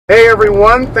Hey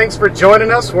everyone, thanks for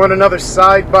joining us. We're on another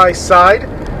Side by Side.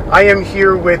 I am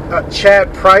here with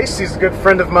Chad Price. He's a good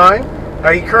friend of mine.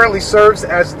 He currently serves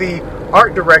as the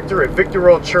art director at Victory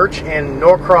Road Church in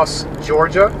Norcross,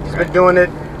 Georgia. He's been doing it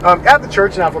at the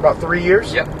church now for about 3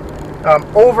 years. Yep.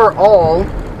 Overall,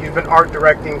 you've been art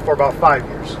directing for about 5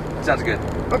 years. Sounds good.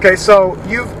 Okay, so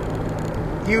you've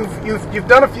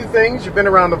done a few things. You've been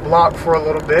around the block for a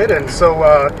little bit, and so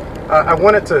I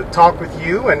wanted to talk with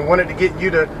you and wanted to get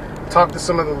you to talk to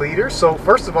some of the leaders. So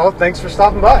first of all, thanks for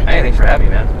stopping by. Hey, thanks for having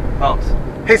me, man. Pumped.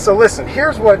 Hey, so listen,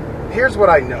 here's what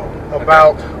I know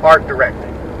about art directing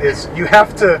is you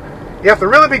have to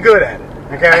really be good at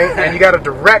it, okay? And you got to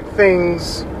direct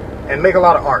things and make a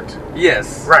lot of art.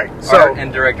 Yes. Right. So art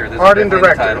and director. This art is and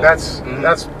definitely director. the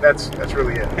title. That's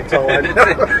really it. That's all I know.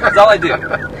 That's all I do.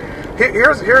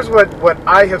 Here's what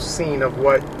I have seen of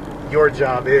what your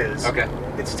job is. Okay.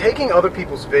 It's taking other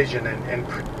people's vision and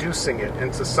producing it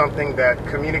into something that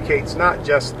communicates not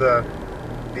just the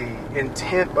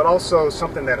intent, but also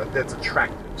something that's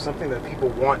attractive, something that people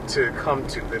want to come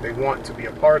to, that they want to be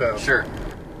a part of. Sure.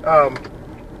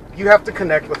 You have to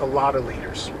connect with a lot of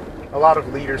leaders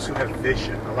who have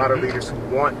vision, a lot of leaders who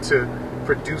want to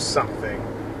produce something.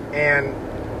 And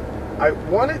I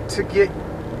wanted to get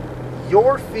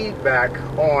your feedback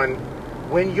on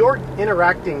when you're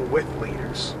interacting with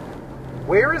leaders.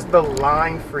 Where is the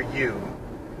line for you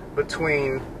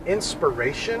between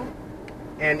inspiration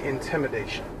and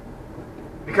intimidation?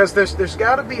 Because there's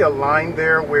got to be a line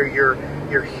there where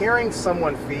you're hearing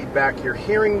someone feedback, you're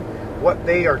hearing what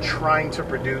they are trying to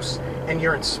produce, and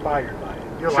you're inspired by it.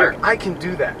 You're Sure. like, I can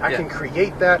do that. I can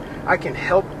create that. I can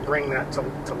help bring that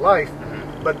to life.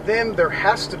 But then there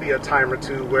has to be a time or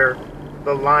two where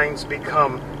the lines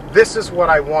become, this is what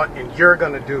I want and you're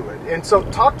going to do it. And so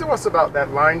talk to us about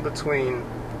that line between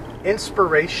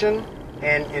inspiration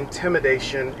and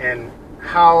intimidation and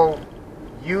how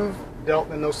you've dealt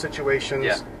in those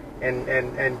situations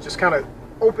and just kind of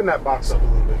open that box up a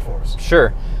little bit for us.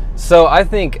 Sure. So I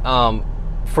think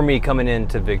for me coming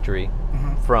into Victory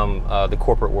from the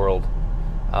corporate world,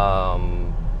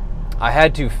 I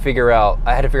had to figure out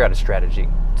a strategy.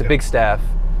 It's a big staff,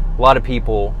 a lot of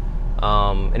people.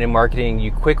 And in marketing,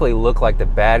 you quickly look like the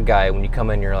bad guy when you come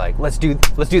in and you're like, let's do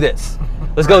this.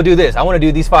 Let's go do this. I want to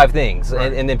do these 5 things.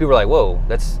 Right. And then people are like, whoa,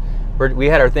 we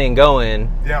had our thing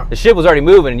going. Yeah. The ship was already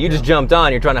moving and you just jumped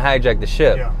on. You're trying to hijack the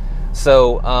ship. Yeah.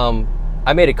 So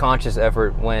I made a conscious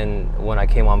effort when I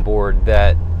came on board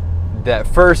that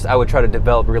first I would try to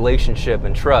develop relationship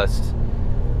and trust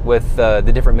with the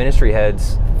different ministry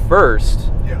heads first.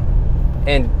 Yeah.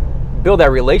 And build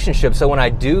that relationship, so when I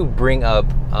do bring up,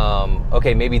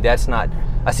 okay, maybe that's not,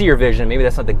 I see your vision, maybe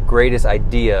that's not the greatest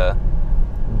idea,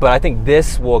 but I think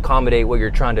this will accommodate what you're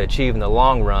trying to achieve in the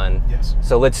long run. Yes.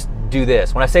 So let's do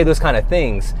this. When I say those kind of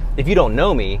things, if you don't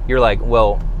know me, you're like,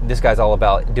 well, this guy's all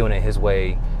about doing it his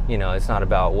way. You know, it's not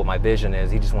about what my vision is.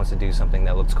 He just wants to do something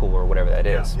that looks cool or whatever that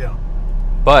is. Yeah.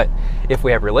 But if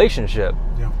we have relationship,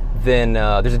 then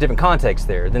there's a different context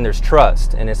there. Then there's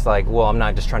trust, and it's like, well, I'm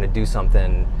not just trying to do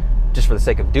something just for the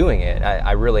sake of doing it.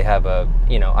 I really have I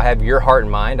have your heart in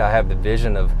mind. I have the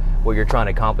vision of what you're trying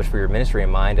to accomplish for your ministry in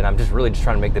mind, and I'm just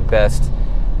trying to make the best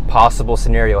possible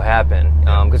scenario happen.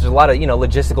 Because there's a lot of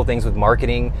logistical things with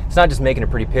marketing. It's not just making a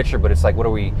pretty picture, but it's like, what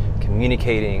are we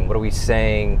communicating? What are we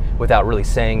saying without really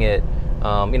saying it?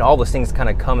 All those things kind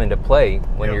of come into play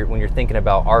when you're thinking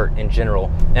about art in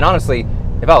general. And honestly,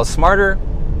 if I was smarter,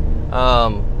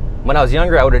 when I was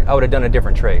younger, I would have done a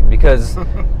different trade, because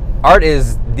art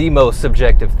is the most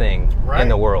subjective thing in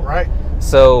the world. Right.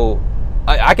 So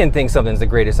I can think something's the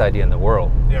greatest idea in the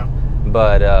world. Yeah.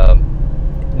 But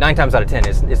 9 times out of 10,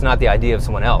 it's not the idea of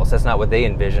someone else. That's not what they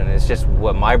envision. It's just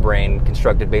what my brain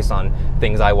constructed based on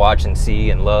things I watch and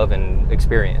see and love and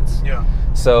experience. Yeah.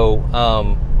 So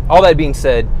all that being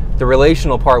said, the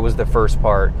relational part was the first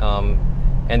part.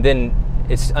 And then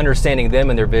it's understanding them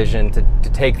and their vision to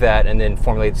take that and then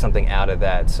formulate something out of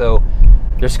that. So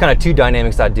there's kind of 2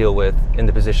 dynamics I deal with in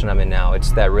the position I'm in now.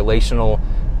 It's that relational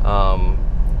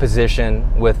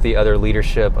position with the other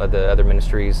leadership of the other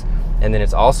ministries, and then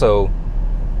it's also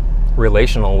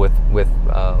relational with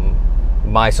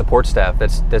my support staff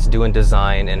that's doing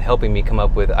design and helping me come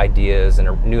up with ideas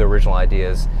and new original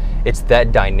ideas. It's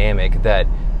that dynamic that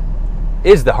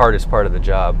is the hardest part of the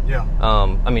job. Yeah.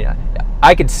 I mean,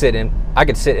 I could sit in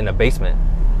a basement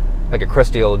like a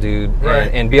crusty old dude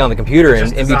and be on the computer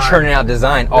and be churning out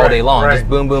design all day long. Just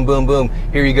boom, boom, boom, boom.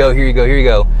 Here you go, here you go, here you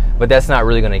go. But that's not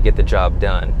really going to get the job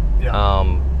done. Yeah.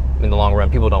 In the long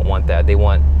run, people don't want that. They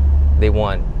want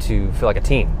to feel like a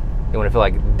team. They want to feel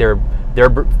like they're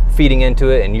feeding into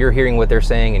it, and you're hearing what they're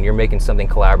saying, and you're making something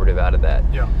collaborative out of that.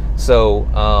 Yeah. So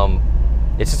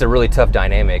it's just a really tough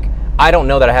dynamic. I don't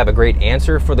know that I have a great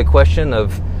answer for the question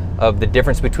of the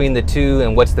difference between the two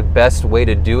and what's the best way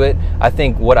to do it. I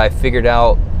think what I figured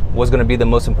out was going to be the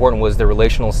most important was the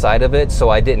relational side of it. So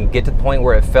I didn't get to the point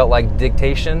where it felt like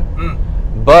dictation.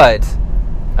 But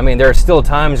I mean, there are still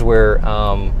times where,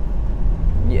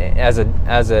 as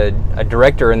a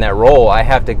director in that role, I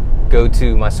have to go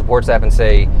to my support staff and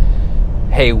say,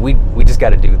 "Hey, we just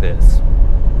got to do this."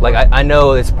 Like I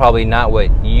know it's probably not what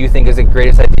you think is the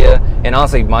greatest idea, and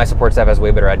honestly, my support staff has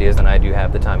way better ideas than I do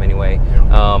half the time anyway.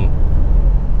 Yeah.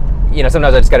 You know,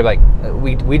 sometimes I just got to be like,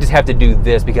 we just have to do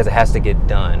this because it has to get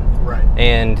done. Right.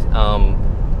 And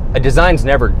a design's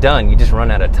never done. You just run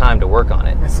out of time to work on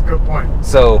it. That's a good point.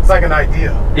 So it's like an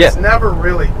idea. Yeah. It's never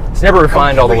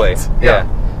refined all the way. Yeah.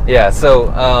 Yeah.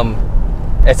 So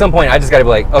at some point, I just got to be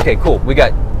like, okay, cool. We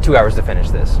got 2 hours to finish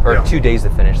this, or 2 days to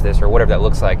finish this, or whatever that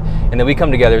looks like, and then we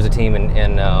come together as a team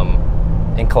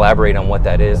and collaborate on what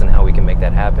that is and how we can make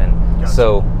that happen. Gotcha.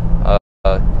 So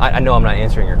I know I'm not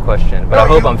answering your question, but I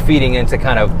hope I'm feeding into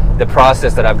kind of the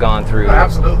process that I've gone through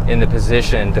in the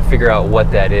position to figure out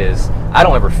what that is. I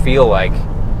don't ever feel like,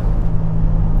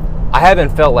 I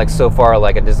haven't felt like so far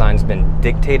like a design's been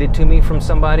dictated to me from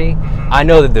somebody. I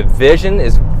know that the vision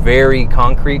is very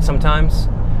concrete sometimes,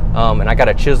 and I got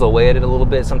to chisel away at it a little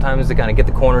bit sometimes to kind of get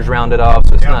the corners rounded off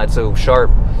so it's not so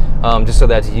sharp, just so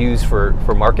that's used for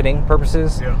marketing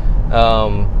purposes.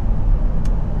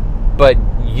 But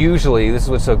usually, this is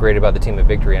what's so great about the team at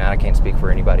Victory, and I can't speak for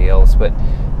anybody else, but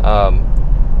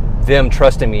them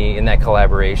trusting me in that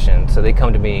collaboration. So they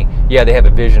come to me, yeah, they have a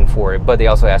vision for it, but they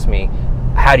also ask me,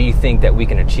 how do you think that we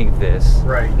can achieve this?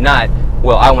 Right. Not,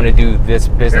 well, I want to do this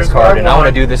business card, and I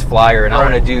want to do this flyer, and I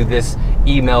want to do this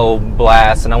email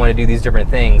blast, and I want to do these different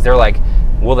things. They're like,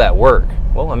 will that work?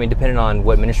 Well, I mean, depending on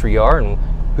what ministry you are and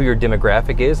who your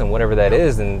demographic is and whatever that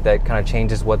is, and that kind of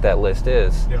changes what that list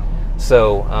is. Yeah.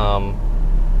 So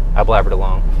I blabbered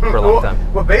along for a long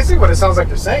time. Well, basically what it sounds like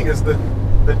you're saying is the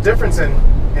difference in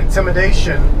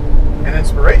intimidation and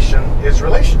inspiration is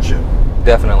relationship.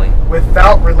 Definitely.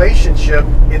 Without relationship,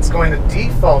 it's going to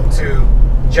default to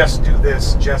just do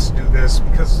this,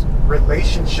 because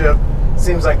relationship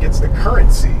seems like it's the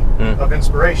currency of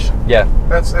inspiration. Yeah.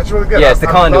 That's really good. Yeah, it's the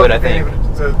conduit, I think.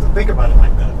 To think about it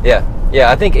like that.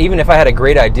 Yeah, I think even if I had a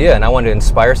great idea and I wanted to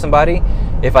inspire somebody,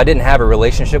 if I didn't have a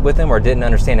relationship with them or didn't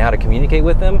understand how to communicate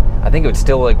with them, I think it would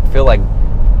still feel like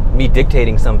me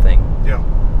dictating something. Yeah.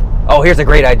 Oh, here's a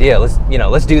great idea.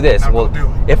 Let's do this. Now well, go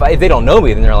do it. if they don't know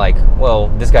me, then they're like, well,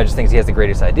 this guy just thinks he has the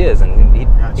greatest ideas,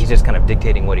 and he's just kind of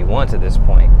dictating what he wants at this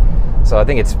point. So I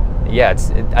think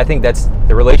I think that's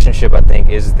the relationship. I think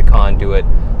is the conduit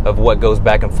of what goes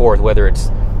back and forth, whether it's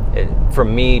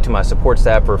from me to my support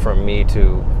staff or from me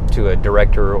to a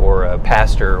director or a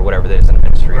pastor or whatever that is in a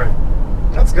ministry.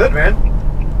 Right. That's good, man.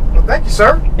 Well, thank you,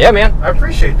 sir. Yeah, man. I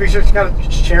appreciate you kind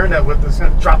of sharing that with us,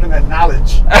 kind of dropping that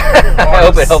knowledge. I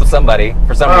hope it helps somebody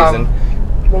for some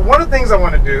reason. Well, one of the things I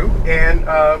want to do, and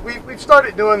we've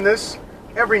started doing this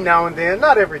every now and then,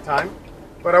 not every time,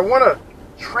 but I want to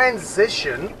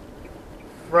transition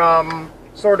from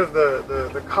sort of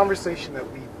the conversation that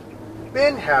we've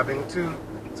been having to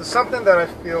something that I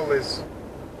feel is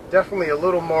definitely a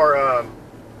little more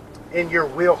in your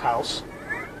wheelhouse.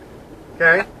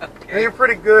 Okay? And you're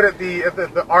pretty good at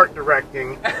the art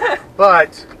directing,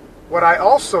 but what I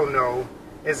also know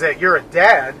is that you're a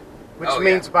dad, which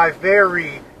means by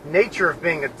very nature of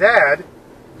being a dad,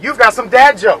 you've got some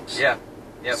dad jokes. Yeah.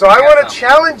 Yep, so I want to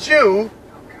challenge you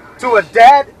to a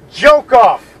dad joke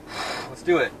off. Let's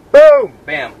do it. Boom.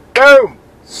 Bam. Boom.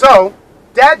 So,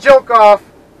 dad joke off,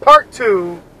 part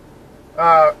 2.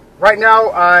 Right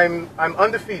now, I'm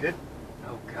undefeated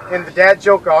in the dad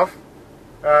joke off.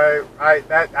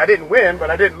 I didn't win,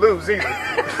 but I didn't lose either.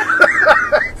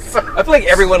 So, I feel like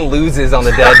everyone loses on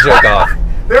the dad joke off.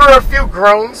 There are a few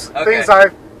groans, things I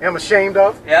am ashamed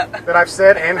of that I've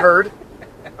said and heard,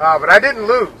 but I didn't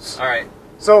lose. All right.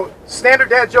 So, standard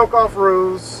dad joke off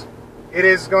rules. It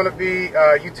is going to be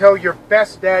you tell your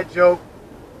best dad joke,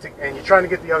 and you're trying to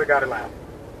get the other guy to laugh.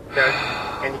 Okay,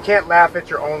 and you can't laugh at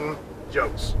your own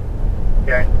jokes.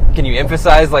 Okay. Can you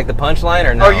emphasize like the punchline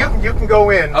or no? Oh, you can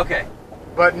go in. Okay.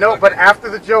 But no, but after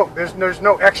the joke, there's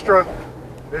no extra.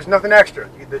 There's nothing extra.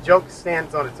 The joke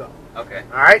stands on its own. Okay.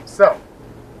 All right. So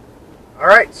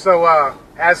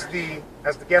as the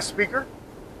guest speaker,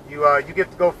 you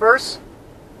get to go first.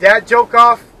 Dad joke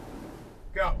off.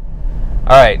 Go.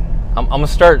 All right. I'm gonna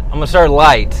start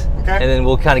light, Okay. and then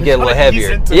we'll kind of get a little wanna ease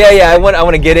heavier. into Yeah, this. yeah. I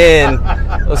want to get in.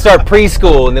 We'll start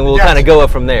preschool, and then we'll Gotcha. kind of go up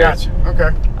from there. Gotcha. Okay.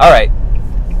 All right.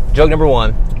 Joke number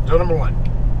 1. Joke number 1.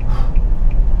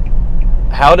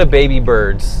 How do baby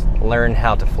birds learn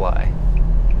how to fly?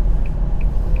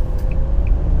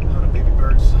 How do baby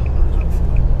birds learn how to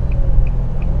fly?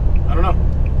 I don't know.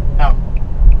 How?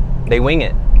 They wing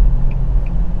it.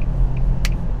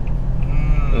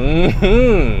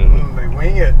 They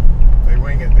wing it. They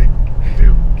wing it. They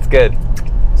do. It's good.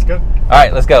 It's good. All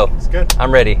right, let's go. It's good.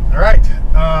 I'm ready. All right.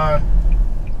 I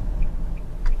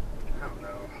don't know.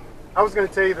 I was going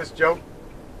to tell you this joke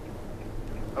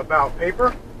about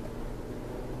paper,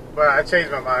 but I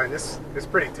changed my mind. This is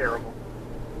pretty terrible.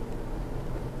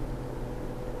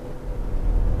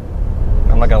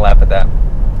 I'm not gonna laugh at that.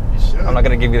 You should. I'm not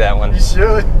gonna give you that one. You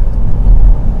should.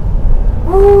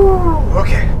 Woo.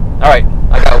 Okay. All right,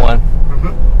 I got one.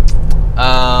 Mm-hmm.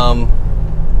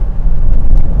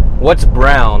 What's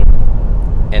brown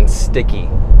and sticky?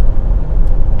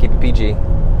 Keep it PG.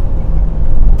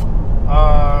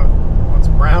 What's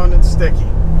brown and sticky?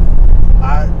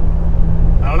 I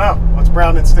don't know. What's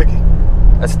brown and sticky?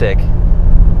 A stick.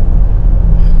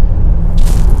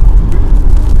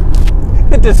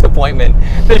 The disappointment,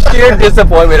 the sheer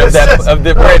disappointment of that, of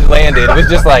the where it landed, was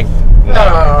just like,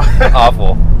 no,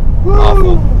 awful,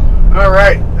 awful. All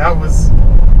right, that was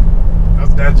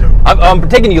that joke. I'm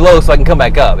taking you low so I can come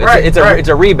back up. It's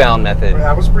a rebound method.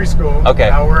 That was preschool. Okay.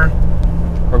 Now we're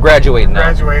graduating now.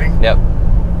 graduating. Yep.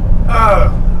 I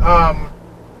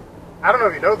don't know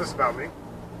if you know this about me,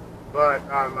 but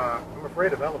I'm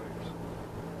afraid of elevators.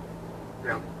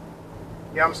 Yeah,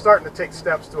 I'm starting to take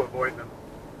steps to avoid them.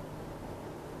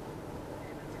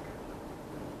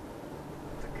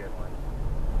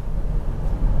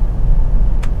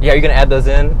 Yeah, you're gonna add those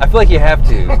in? I feel like you have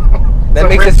to. That The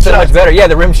makes rim it so shots. much better. Yeah,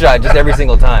 the rim shot just every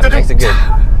single time. It makes it good.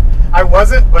 I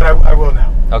wasn't, but I will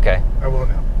now. Okay. I will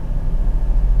now.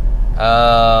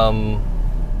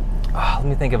 Let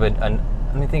me think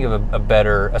of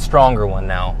a stronger one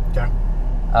now. Okay.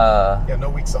 Yeah, no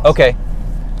weak sauce. Okay.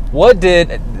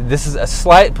 This is a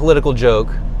slight political joke,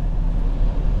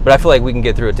 but I feel like we can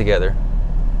get through it together.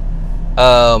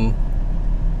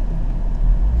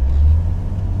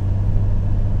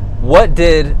 What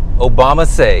did Obama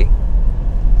say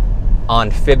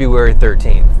on February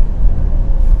 13th?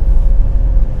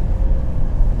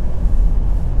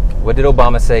 What did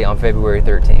Obama say on February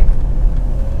 13th?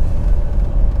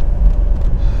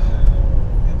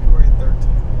 February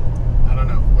 13th. I don't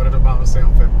know. What did Obama say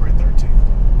on February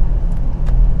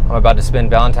 13th? I'm about to spend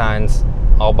Valentine's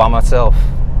all by myself.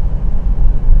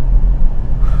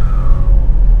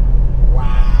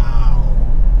 Wow.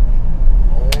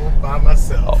 All by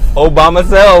myself. All by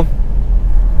myself.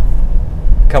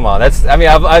 Come on, I'm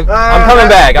coming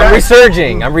back. I'm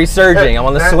resurging. I'm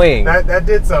on the swing. That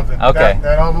did something. Okay.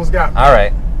 That almost got me. All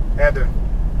right. Had to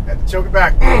choke it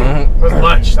back. Mhm. It was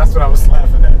lunch. That's what I was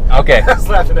laughing at. Okay. I was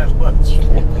laughing at lunch.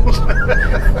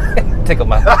 Tickle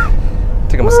my stomach.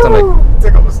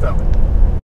 Tickle my stomach.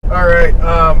 All right.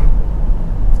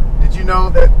 Did you know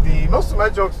that most of my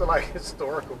jokes are like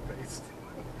historical based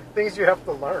things you have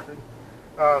to learn?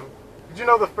 Did you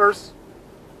know the first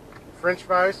French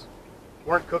fries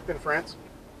weren't cooked in France?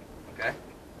 Okay.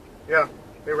 Yeah,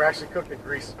 they were actually cooked in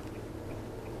Greece.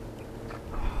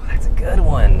 Oh, that's a good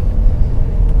one.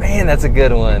 Man, that's a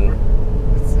good one.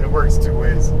 It works two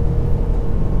ways.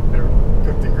 They're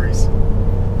cooked in Greece.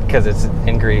 Because it's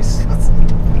in Greece. That's,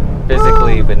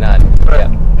 Physically, but not. Yeah.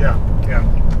 Yeah.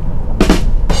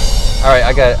 All right,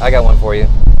 I got one for you.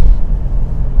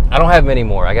 I don't have many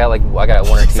more. I got one or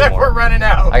two Except more. we're running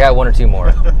out. I got one or two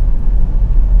more.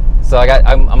 So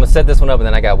I'm gonna set this one up, and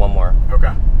then I got one more.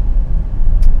 Okay.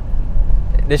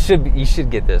 You should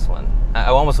get this one. I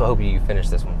almost hope you finish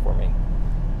this one for me.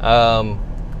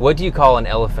 What do you call an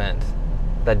elephant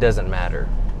that doesn't matter?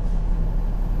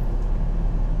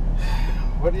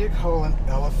 What do you call an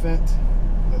elephant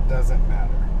that doesn't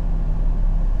matter?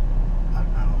 I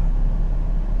don't know.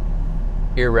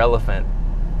 Irrelevant.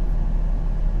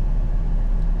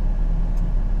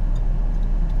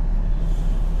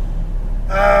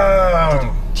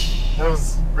 Oh, that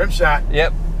was rim shot.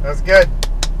 Yep. That was good.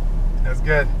 That's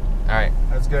good. All right.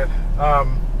 That's good.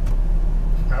 I'm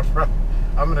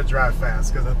gonna drive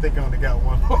fast because I think I only got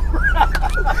one more.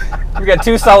 We got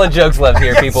two solid jokes left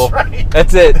here, That's people. right.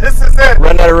 That's it. This is it.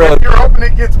 Run out of road. If you're hoping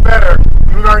it gets better,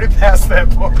 we've already passed that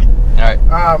point. All right.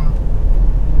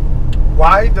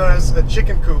 Why does a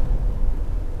chicken coop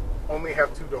only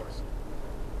have two doors?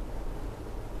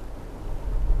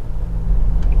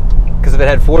 Because if it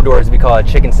had four doors, it'd be called a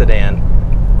chicken sedan.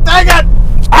 Dang it!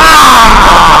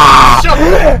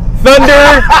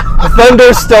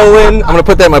 Thunder stolen. I'm gonna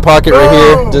put that in my pocket right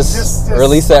here. Boom. Just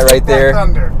release that right there.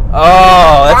 Thunder.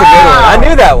 Oh, that's a good one. I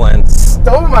knew that one.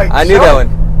 Stole my I knew that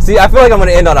one. See, I feel like I'm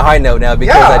gonna end on a high note now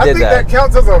because Yeah, I did think that. that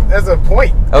counts as a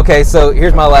point. Okay, so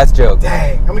here's my last joke.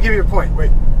 Dang, I'm gonna give you a point.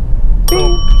 Wait.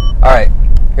 All right,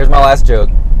 here's my last joke.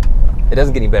 It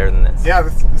doesn't get any better than this. Yeah,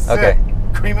 this is Okay. it.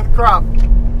 Cream of the crop.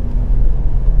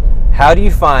 How do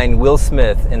you find Will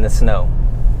Smith in the snow?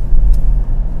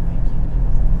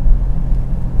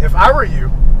 If I were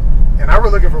you, and I were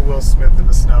looking for Will Smith in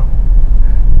the snow,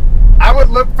 I would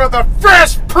look for the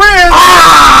Fresh Prince.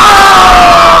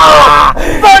 Ah!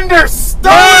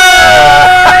 Thunderstorm.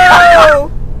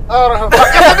 Oh, yes,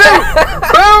 I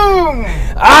do. Boom.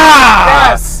 Ah!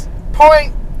 Yes.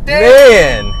 Point. Ding.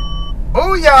 Man,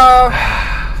 Booyah.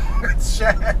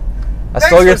 Chad. I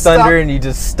stole your thunder and you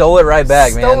just stole it right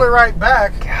back, man. Stole it right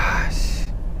back. Gosh.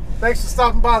 Thanks for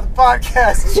stopping by the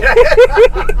podcast, Chad.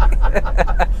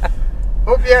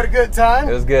 Hope you had a good time.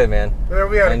 It was good, man. Yeah,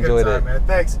 we had I a good enjoyed time, it. man.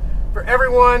 Thanks for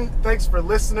everyone. Thanks for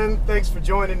listening. Thanks for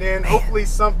joining in. Hopefully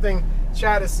something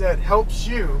Chad has said helps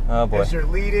you Oh, boy. as you're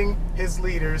leading his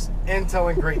leaders and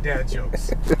telling great dad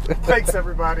jokes. Thanks,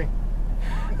 everybody.